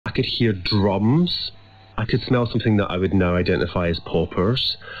I could hear drums. I could smell something that I would now identify as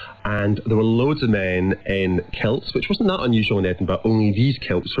poppers. And there were loads of men in kilts, which wasn't that unusual in Edinburgh, only these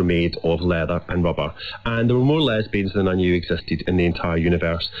kilts were made of leather and rubber. And there were more lesbians than I knew existed in the entire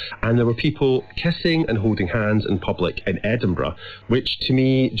universe. And there were people kissing and holding hands in public in Edinburgh, which to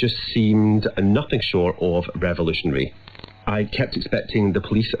me just seemed nothing short of revolutionary. I kept expecting the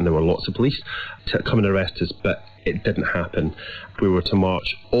police, and there were lots of police, to come and arrest us, but it didn't happen. We were to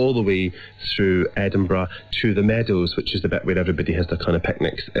march all the way through Edinburgh to the Meadows, which is the bit where everybody has their kind of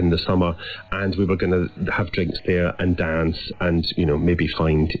picnics in the summer, and we were going to have drinks there and dance and, you know, maybe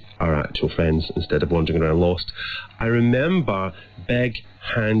find our actual friends instead of wandering around lost. I remember big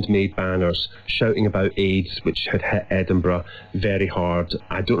handmade banners shouting about AIDS, which had hit Edinburgh very hard.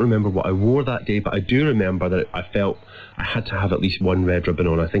 I don't remember what I wore that day, but I do remember that I felt I had to have at least one red ribbon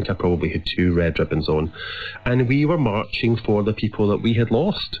on. I think I probably had 2 red ribbons on. And we were marching for the people that we had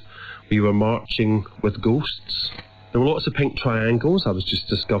lost. We were marching with ghosts. There were lots of pink triangles. I was just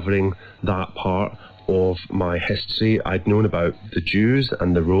discovering that part of my history. I'd known about the Jews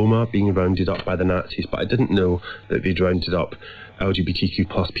and the Roma being rounded up by the Nazis, but I didn't know that they'd rounded up LGBTQ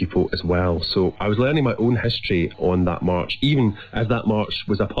plus people as well. So I was learning my own history on that march, even as that march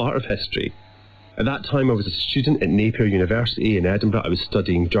was a part of history. At that time, I was a student at Napier University in Edinburgh. I was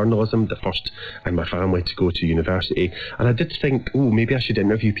studying journalism, the first in my family to go to university. And I did think, oh, maybe I should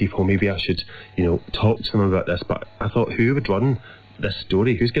interview people, maybe I should, you know, talk to them about this. But I thought, who would run this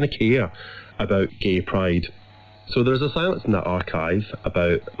story? Who's going to care about gay pride? So there's a silence in that archive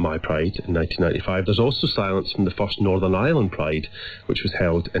about my pride in 1995. There's also silence from the first Northern Ireland Pride, which was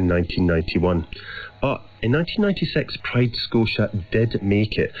held in 1991. But in 1996, Pride Scotia did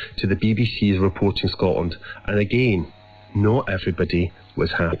make it to the BBC's Reporting Scotland. And again, not everybody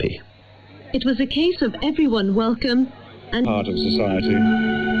was happy. It was a case of everyone welcome and part of society,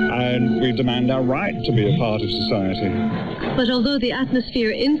 and we demand our right to be a part of society. But although the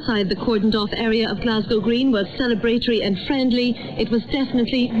atmosphere inside the cordoned-off area of Glasgow Green was celebratory and friendly, it was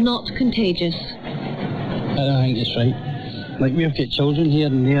definitely not contagious. I don't think it's right. Like, we've got children here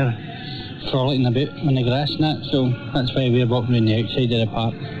and there frolicking about on the grass and that, so that's why we're walking on the outside of the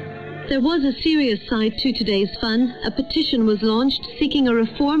park. There was a serious side to today's fun. A petition was launched seeking a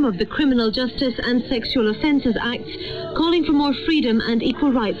reform of the Criminal Justice and Sexual Offences Acts, calling for more freedom and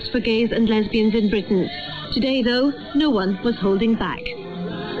equal rights for gays and lesbians in Britain. Today, though, no one was holding back.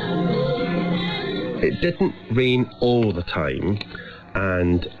 It didn't rain all the time,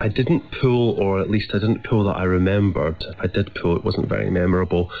 and I didn't pull, or at least I didn't pull that I remembered. If I did pull, it wasn't very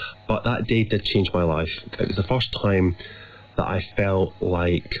memorable, but that day did change my life. It was the first time that I felt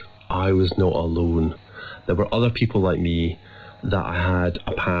like I was not alone. There were other people like me, that I had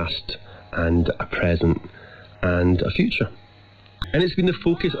a past and a present and a future. And it's been the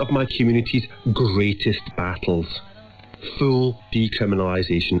focus of my community's greatest battles. Full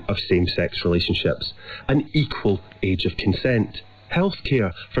decriminalisation of same-sex relationships, an equal age of consent,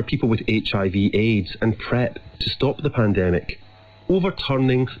 healthcare for people with HIV, AIDS and PrEP to stop the pandemic,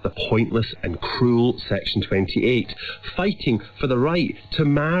 overturning the pointless and cruel Section 28, fighting for the right to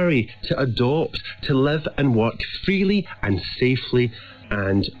marry, to adopt, to live and work freely and safely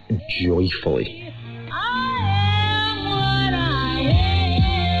and joyfully.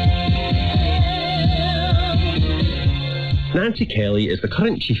 Nancy Kelly is the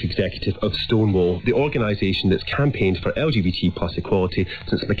current chief executive of Stonewall, the organisation that's campaigned for LGBT plus equality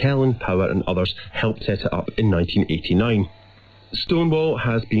since McKellen, Power and others helped set it up in 1989. Stonewall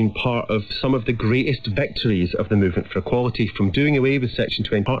has been part of some of the greatest victories of the movement for equality, from doing away with Section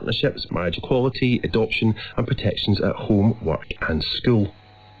 20 partnerships, marriage equality, adoption and protections at home, work and school.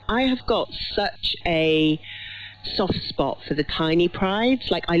 I have got such a soft spot for the tiny prides.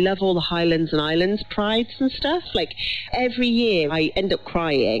 Like, I love all the Highlands and Islands prides and stuff. Like, every year I end up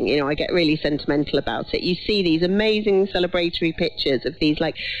crying, you know, I get really sentimental about it. You see these amazing celebratory pictures of these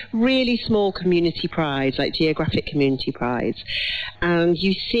like really small community prides, like geographic community prides, and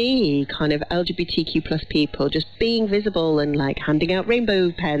you see kind of LGBTQ plus people just being visible and like handing out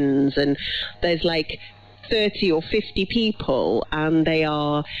rainbow pens, and there's like 30 or 50 people and they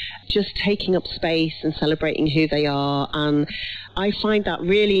are just taking up space and celebrating who they are, and I find that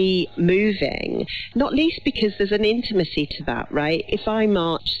really moving, not least because there's an intimacy to that, right? If I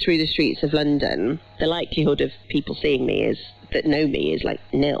march through the streets of London, the likelihood of people seeing me that know me is like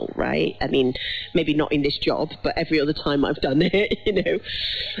nil, right? I mean, maybe not in this job, but every other time I've done it, you know.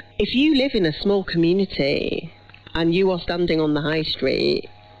 If you live in a small community and you are standing on the high street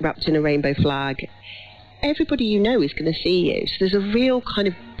wrapped in a rainbow flag, everybody you know is going to see you. So there's a real kind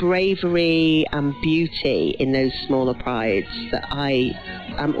of bravery and beauty in those smaller prides that I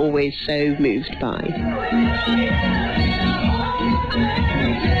am always so moved by.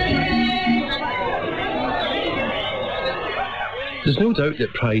 There's no doubt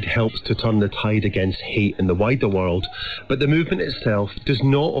that Pride helps to turn the tide against hate in the wider world, but the movement itself does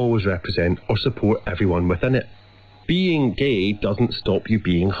not always represent or support everyone within it. Being gay doesn't stop you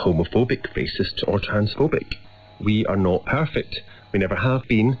being homophobic, racist or transphobic. We are not perfect. We never have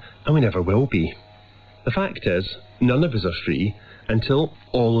been, and we never will be. The fact is, none of us are free until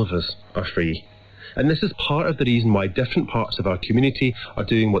all of us are free. And this is part of the reason why different parts of our community are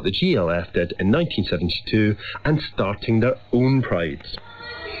doing what the GLF did in 1972 and starting their own prides.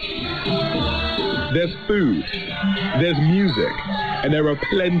 There's food, there's music, and there are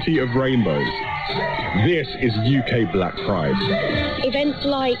plenty of rainbows. This is UK Black Pride. Events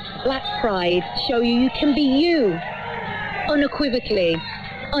like Black Pride show you can be you, unequivocally,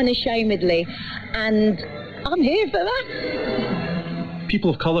 unashamedly, and I'm here for that. People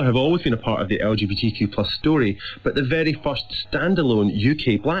of colour have always been a part of the LGBTQ+ story, but the very first standalone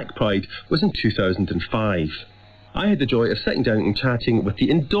UK Black Pride was in 2005. I had the joy of sitting down and chatting with the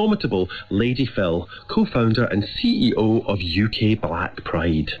indomitable Lady Phil, co-founder and CEO of UK Black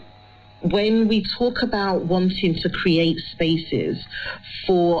Pride. When we talk about wanting to create spaces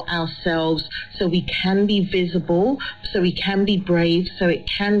for ourselves so we can be visible, so we can be brave, so it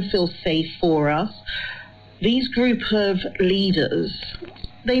can feel safe for us, these group of leaders,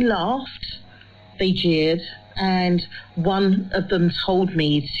 they laughed, they jeered, and one of them told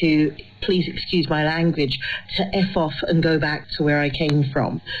me to, please excuse my language, to F off and go back to where I came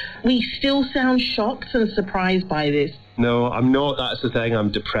from. We still sound shocked and surprised by this. No, I'm not. That's the thing.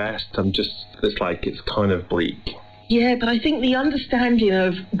 I'm depressed. It's kind of bleak. Yeah, but I think the understanding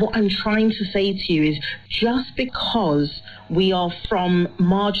of what I'm trying to say to you is just because we are from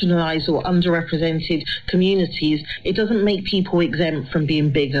marginalised or underrepresented communities, it doesn't make people exempt from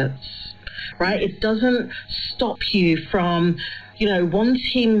being bigots, right? It doesn't stop you from,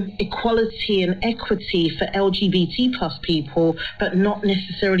 wanting equality and equity for LGBT plus people, but not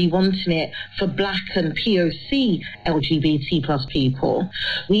necessarily wanting it for Black and POC LGBT plus people.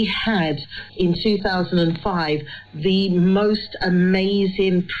 We had, in 2005, the most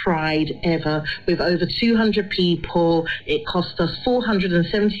amazing Pride ever, with over 200 people. It cost us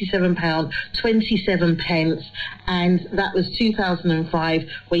 £477.27, and that was 2005,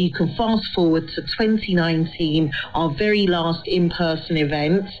 where you can fast forward to 2019, our very last in-person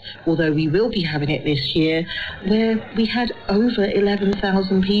event, although we will be having it this year, where we had over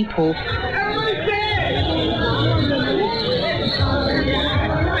 11,000 people.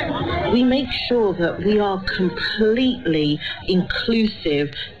 We make sure that we are completely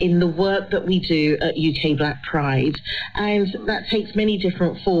inclusive in the work that we do at UK Black Pride, and that takes many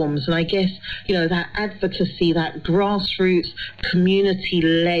different forms. And I guess, that advocacy, that grassroots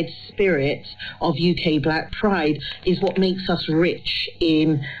community-led spirit of UK Black Pride is what makes us rich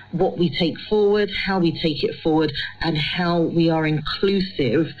in what we take forward, how we take it forward, and how we are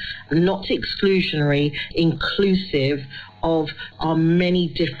inclusive, not exclusionary, inclusive of our many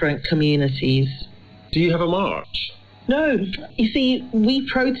different communities. Do you have a march? No. You see, we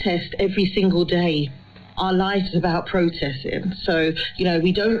protest every single day. Our life is about protesting. So,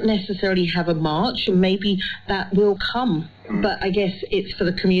 we don't necessarily have a march. Maybe that will come. But I guess it's for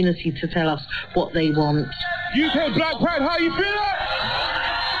the community to tell us what they want. UK Black Pride, how you feeling?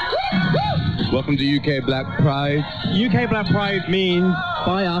 Welcome to UK Black Pride. UK Black Pride means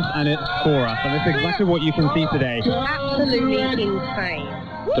by us and it's for us, and it's exactly what you can see today. Absolutely insane.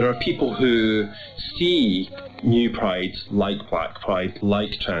 There are people who see new prides like Black Pride,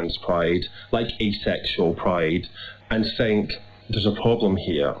 like Trans Pride, like Asexual Pride, and think there's a problem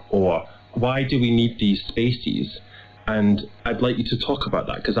here, or why do we need these spaces? And I'd like you to talk about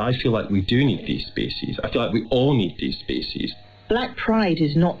that, because I feel like we do need these spaces. I feel like we all need these spaces. Black Pride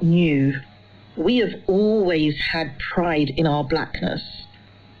is not new. We have always had pride in our blackness.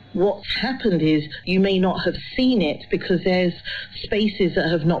 What's happened is you may not have seen it because there's spaces that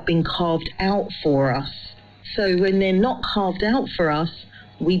have not been carved out for us. So when they're not carved out for us,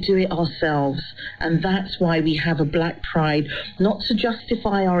 we do it ourselves. And that's why we have a Black Pride, not to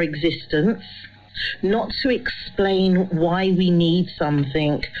justify our existence, not to explain why we need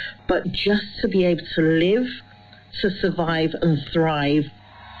something, but just to be able to live, to survive and thrive.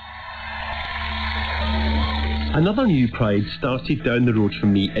 Another new pride started down the road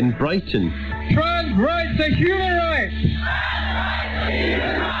from me in Brighton. Trans rights are human rights!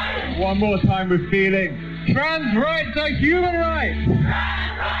 One more time with feeling. Trans rights are human rights!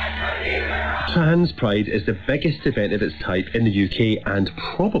 Trans Pride is the biggest event of its type in the UK and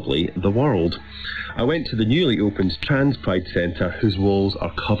probably the world. I went to the newly opened Trans Pride Centre, whose walls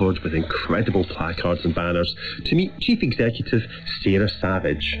are covered with incredible placards and banners, to meet Chief Executive Sarah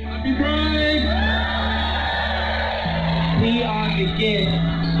Savage. Happy Pride! We are the gift.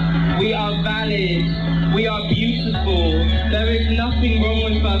 We are valid. We are beautiful. There is nothing wrong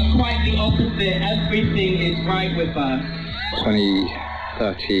with us. Quite the opposite. Everything is right with us.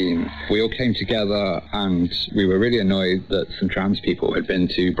 2013, we all came together and we were really annoyed that some trans people had been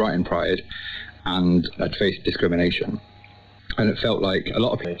to Brighton Pride and had faced discrimination. And it felt like a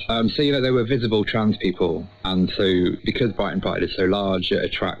lot of people. So, you know, there were visible trans people. And so because Brighton Pride is so large, it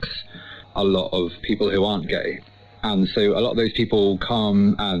attracts a lot of people who aren't gay. And so a lot of those people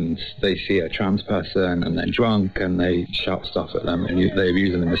come and they see a trans person and they're drunk and they shout stuff at them and they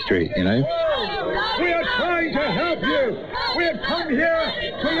abuse them in the street, you know? We are trying to help you. We have come here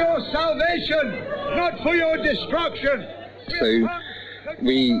for your salvation, not for your destruction. So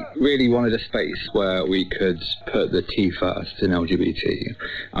we really wanted a space where we could put the T first in LGBT.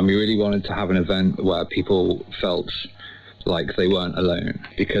 And we really wanted to have an event where people felt like they weren't alone,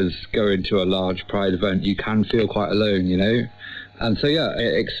 because going to a large pride event you can feel quite alone, you know. And so yeah,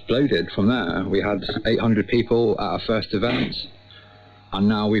 it exploded from there. We had 800 people at our first event and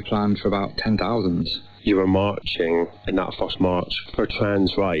now we planned for about 10,000. You were marching in that first march for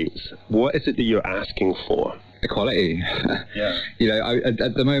trans rights. What is it that you're asking for? Equality. Yeah. You know,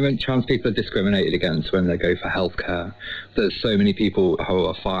 at the moment trans people are discriminated against when they go for healthcare. There's so many people who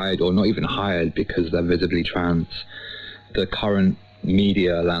are fired or not even hired because they're visibly trans. The current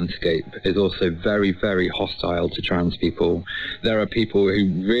media landscape is also very, very hostile to trans people. There are people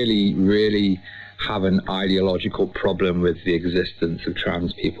who really, really have an ideological problem with the existence of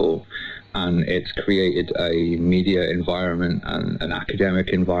trans people, and it's created a media environment and an academic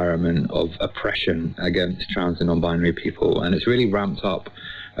environment of oppression against trans and non-binary people, and it's really ramped up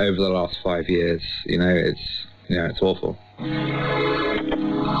over the last 5 years. You know, it's awful.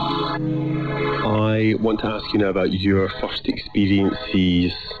 I want to ask you now about your first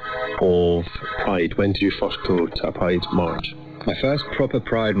experiences of Pride. When did you first go to a Pride march? My first proper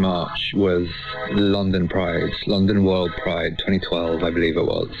Pride march was London Pride, London World Pride 2012, I believe it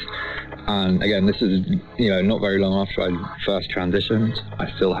was. And again, this is, you know, not very long after I first transitioned. I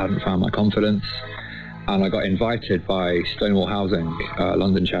still hadn't found my confidence. And I got invited by Stonewall Housing, a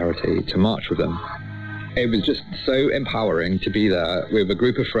London charity, to march with them. It was just so empowering to be there with a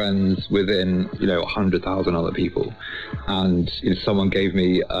group of friends within, you know, 100,000 other people. And you know, someone gave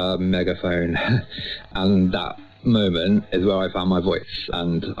me a megaphone and that moment is where I found my voice.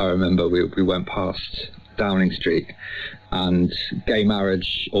 And I remember we went past Downing Street and gay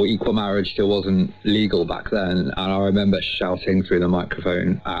marriage or equal marriage still wasn't legal back then. And I remember shouting through the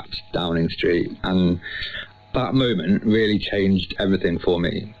microphone at Downing Street, and that moment really changed everything for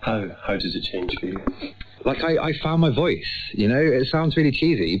me. How did it change for you? Like I found my voice, you know. It sounds really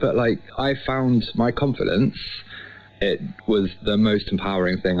cheesy, but like I found my confidence. It was the most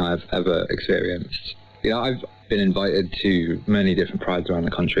empowering thing I've ever experienced. You know, I've been invited to many different prides around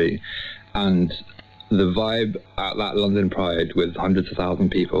the country, and the vibe at that London Pride with hundreds of thousands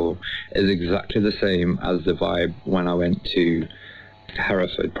of people is exactly the same as the vibe when I went to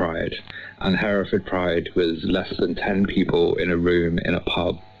Hereford Pride. And Hereford Pride was less than 10 people in a room in a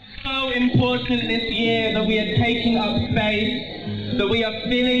pub. So important this year that we are taking up space, that we are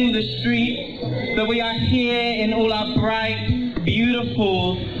filling the streets, that we are here in all our bright,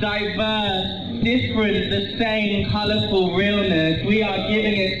 beautiful, diverse, different, the same, colourful realness. We are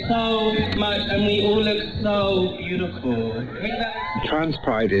giving it so much and we all look so beautiful. Trans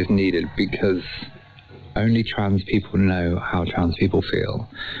Pride is needed because only trans people know how trans people feel.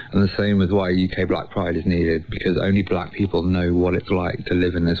 And the same with why UK Black Pride is needed, because only black people know what it's like to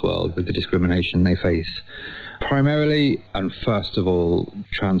live in this world with the discrimination they face. Primarily, and first of all,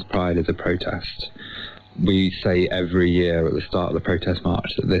 Trans Pride is a protest. We say every year at the start of the protest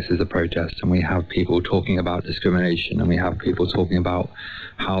march that this is a protest, and we have people talking about discrimination, and we have people talking about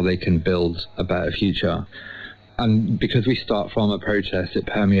how they can build a better future. And because we start from a protest, it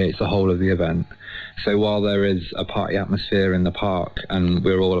permeates the whole of the event. So while there is a party atmosphere in the park and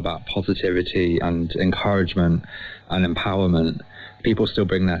we're all about positivity and encouragement and empowerment, people still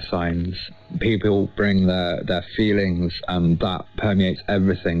bring their signs. People bring their feelings, and that permeates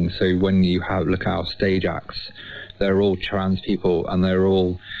everything. So when you look at our stage acts, they're all trans people and they're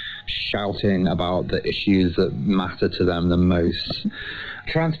all shouting about the issues that matter to them the most.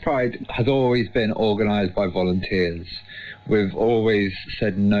 Trans Pride has always been organised by volunteers. We've always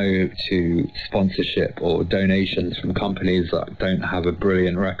said no to sponsorship or donations from companies that don't have a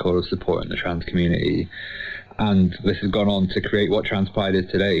brilliant record of supporting the trans community. And this has gone on to create what Trans Pride is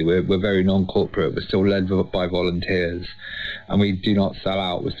today. We're very non-corporate, we're still led by volunteers, and we do not sell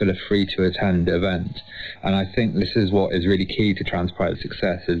out. We're still a free-to-attend event. And I think this is what is really key to Trans Pride's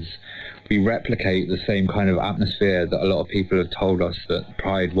success, is we replicate the same kind of atmosphere that a lot of people have told us that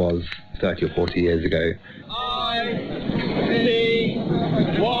Pride was 30 or 40 years ago. I-C-Y.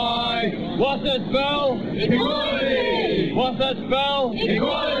 What's that spell? Equality. What's that spell?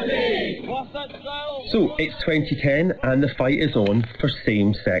 Equality. What's that spell? So it's 2010 and the fight is on for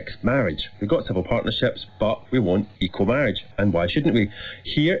same-sex marriage. We've got civil partnerships, but we want equal marriage. And why shouldn't we?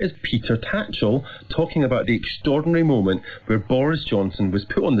 Here is Peter Tatchell talking about the extraordinary moment where Boris Johnson was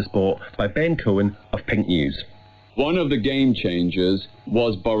put on the spot by Ben Cohen of Pink News. One of the game changers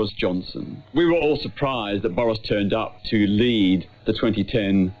was Boris Johnson. We were all surprised that Boris turned up to lead the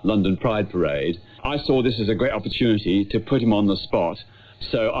 2010 London Pride Parade. I saw this as a great opportunity to put him on the spot.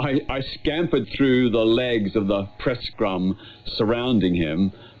 So I scampered through the legs of the press scrum surrounding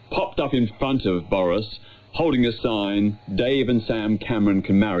him, popped up in front of Boris, holding a sign, "Dave and Sam Cameron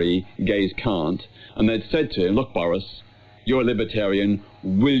can marry, gays can't." And they'd said to him, "Look, Boris, you're a libertarian,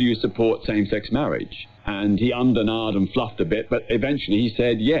 will you support same-sex marriage?" And he ummed and fluffed a bit, but eventually he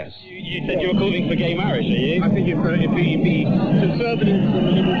said yes. You said you were calling for gay marriage, are you? I think if the Conservatives and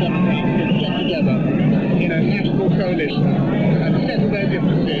the Liberal Democrats could get together in a national coalition and settle their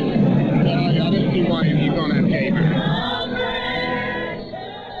differences, then I don't see why you can't have gay marriage.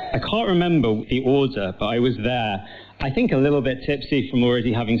 I can't remember the order, but I was there. I think a little bit tipsy from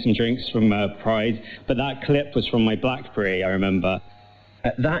already having some drinks from Pride, but that clip was from my BlackBerry, I remember.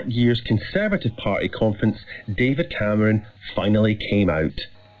 At that year's Conservative Party conference, David Cameron finally came out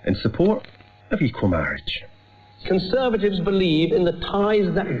in support of equal marriage. Conservatives believe in the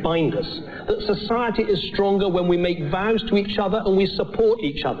ties that bind us, that society is stronger when we make vows to each other and we support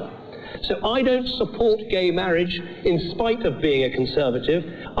each other. So I don't support gay marriage in spite of being a Conservative.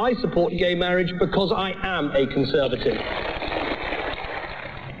 I support gay marriage because I am a Conservative.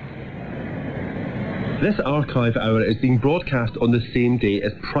 This archive hour is being broadcast on the same day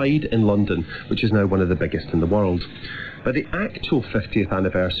as Pride in London, which is now one of the biggest in the world. But the actual 50th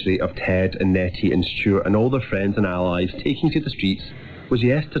anniversary of Ted and Nettie and Stuart and all their friends and allies taking to the streets was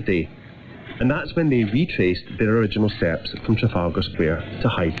yesterday. And that's when they retraced their original steps from Trafalgar Square to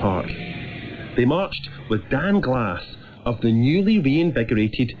Hyde Park. They marched with Dan Glass of the newly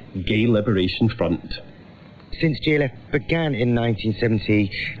reinvigorated Gay Liberation Front. Since GLF began in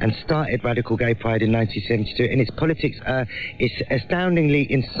 1970 and started Radical Gay Pride in 1972, and its politics is astoundingly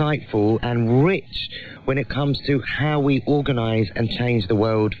insightful and rich when it comes to how we organise and change the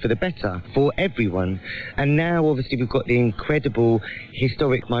world for the better, for everyone. And now, obviously, we've got the incredible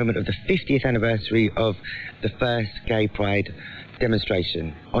historic moment of the 50th anniversary of the first Gay Pride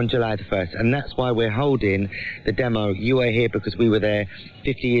demonstration on July the 1st, and that's why we're holding the demo. You are here because we were there.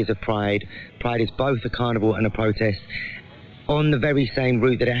 50 years of Pride. Pride is both a carnival and a protest on the very same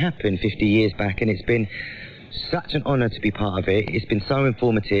route that it happened 50 years back, and it's been such an honour to be part of it. It's been so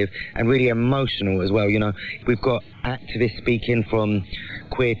informative and really emotional as well. You know, we've got activists speaking from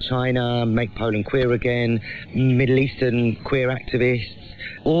Queer China, Make Poland Queer Again, Middle Eastern queer activists,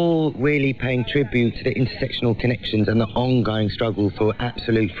 all really paying tribute to the intersectional connections and the ongoing struggle for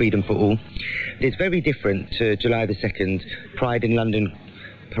absolute freedom for all. It's very different to July the 2nd, Pride in London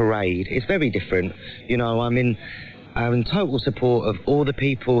parade. It's very different. You know, I'm in total support of all the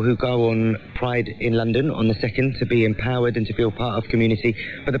people who go on Pride in London on the 2nd to be empowered and to feel part of community,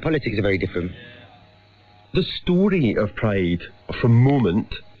 but the politics are very different. The story of Pride, from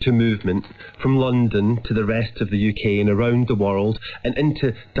moment to movement, from London to the rest of the UK and around the world and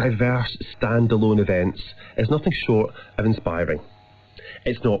into diverse standalone events, is nothing short of inspiring.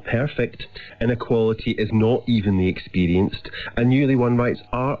 It's not perfect, inequality is not evenly experienced, and newly won rights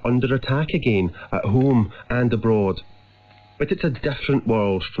are under attack again, at home and abroad. But it's a different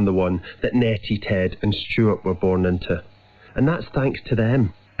world from the one that Nettie, Ted and Stuart were born into. And that's thanks to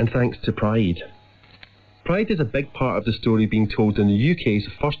them, and thanks to Pride. Pride is a big part of the story being told in the UK's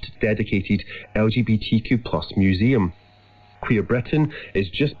first dedicated LGBTQ+ museum. Queer Britain is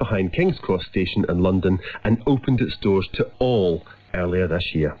just behind King's Cross Station in London and opened its doors to all earlier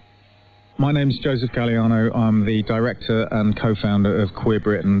this year. My name's Joseph Galliano. I'm the director and co-founder of Queer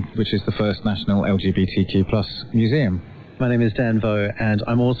Britain, which is the first national LGBTQ+ museum. My name is Dan Vo, and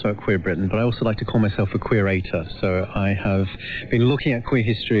I'm also at Queer Britain, but I also like to call myself a queerator. So I have been looking at queer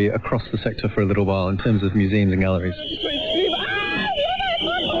history across the sector for a little while in terms of museums and galleries.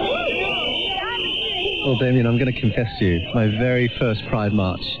 Well, Damien, I'm going to confess to you, my very first Pride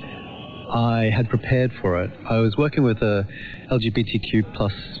March, I had prepared for it. I was working with a LGBTQ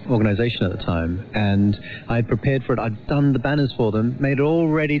plus organisation at the time, and I had prepared for it. I'd done the banners for them, made it all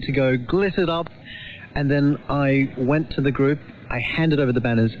ready to go, glittered up, and then I went to the group, I handed over the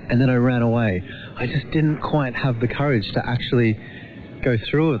banners, and then I ran away. I just didn't quite have the courage to actually go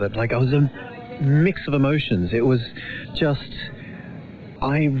through with it. Like, I was a mix of emotions. It was just...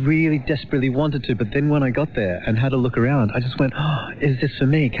 I really desperately wanted to, but then when I got there and had a look around, I just went, oh, is this for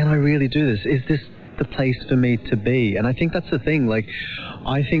me? Can I really do this? Is this the place for me to be? And I think that's the thing. Like,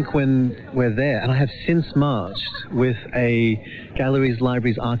 I think when we're there, and I have since marched with a galleries,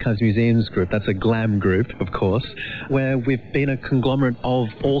 libraries, archives, museums group, that's a GLAM group, of course, where we've been a conglomerate of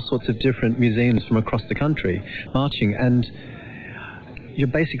all sorts of different museums from across the country marching, and you're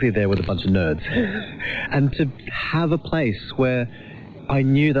basically there with a bunch of nerds. And to have a place where I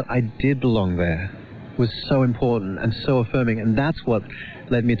knew that I did belong there was so important and so affirming, and that's what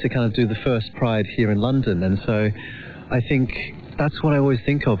led me to kind of do the first Pride here in London. And so I think that's what I always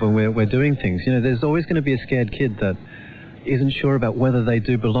think of when we're doing things. You know, there's always going to be a scared kid that isn't sure about whether they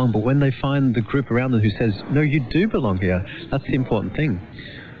do belong, but when they find the group around them who says, no, you do belong here, that's the important thing.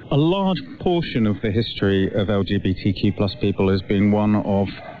 A large portion of the history of LGBTQ plus people has been one of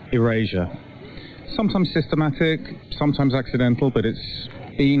erasure. Sometimes systematic, sometimes accidental, but it's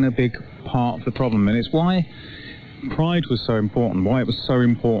been a big part of the problem, and it's why Pride was so important, why it was so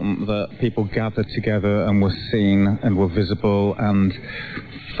important that people gathered together and were seen and were visible, and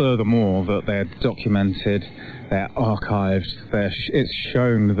furthermore that they're documented, they're archived, it's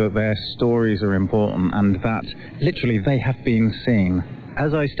shown that their stories are important and that literally they have been seen.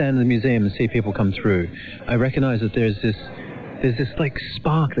 As I stand in the museum and see people come through, I recognise that there's this like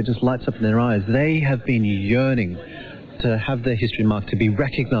spark that just lights up in their eyes. They have been yearning to have their history mark, to be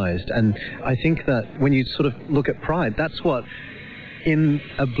recognised. And I think that when you sort of look at Pride, that's what, in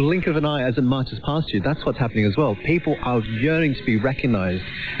a blink of an eye as it marches past you, that's what's happening as well. People are yearning to be recognised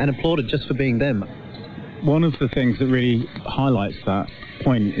and applauded just for being them. One of the things that really highlights that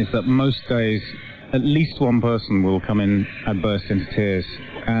point is that most days at least one person will come in and burst into tears.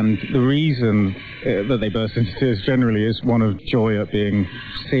 And the reason that they burst into tears generally is one of joy at being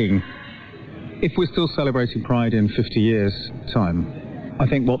seen. If we're still celebrating Pride in 50 years' time, I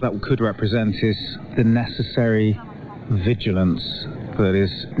think what that could represent is the necessary vigilance that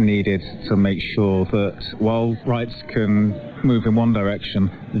is needed to make sure that while rights can move in one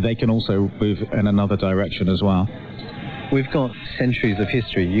direction, they can also move in another direction as well. We've got centuries of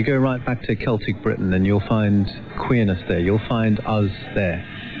history. You go right back to Celtic Britain and you'll find queerness there, you'll find us there.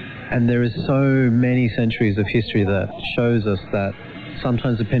 And there is so many centuries of history that shows us that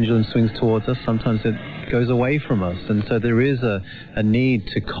sometimes the pendulum swings towards us, sometimes it goes away from us. And so there is a need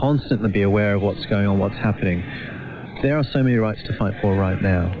to constantly be aware of what's going on, what's happening. There are so many rights to fight for right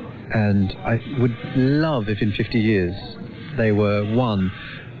now. And I would love if in 50 years they were won.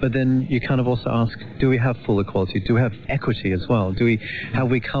 But then you kind of also ask, do we have full equality? Do we have equity as well?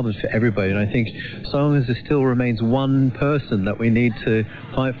 Have we covered for everybody? And I think so long as there still remains one person that we need to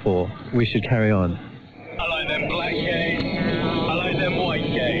fight for, we should carry on. I like them black gays. I like them white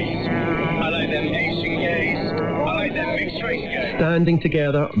gays. I like them Asian gays. I like them mixed race gays. Standing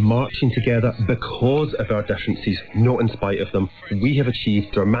together, marching together because of our differences, not in spite of them, we have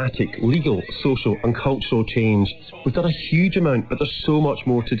achieved dramatic legal, social and cultural change. We've done a huge amount, but there's so much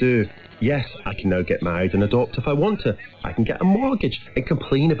more to do. Yes, I can now get married and adopt if I want to. I can get a mortgage and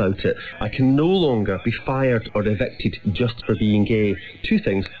complain about it. I can no longer be fired or evicted just for being gay. Two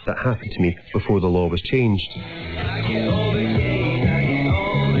things that happened to me before the law was changed.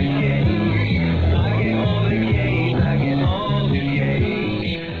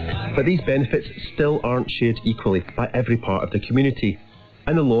 But these benefits still aren't shared equally by every part of the community.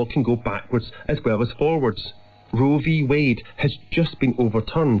 And the law can go backwards as well as forwards. Roe v. Wade has just been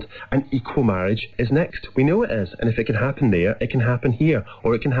overturned and equal marriage is next. We know it is, and if it can happen there, it can happen here,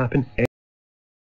 or it can happen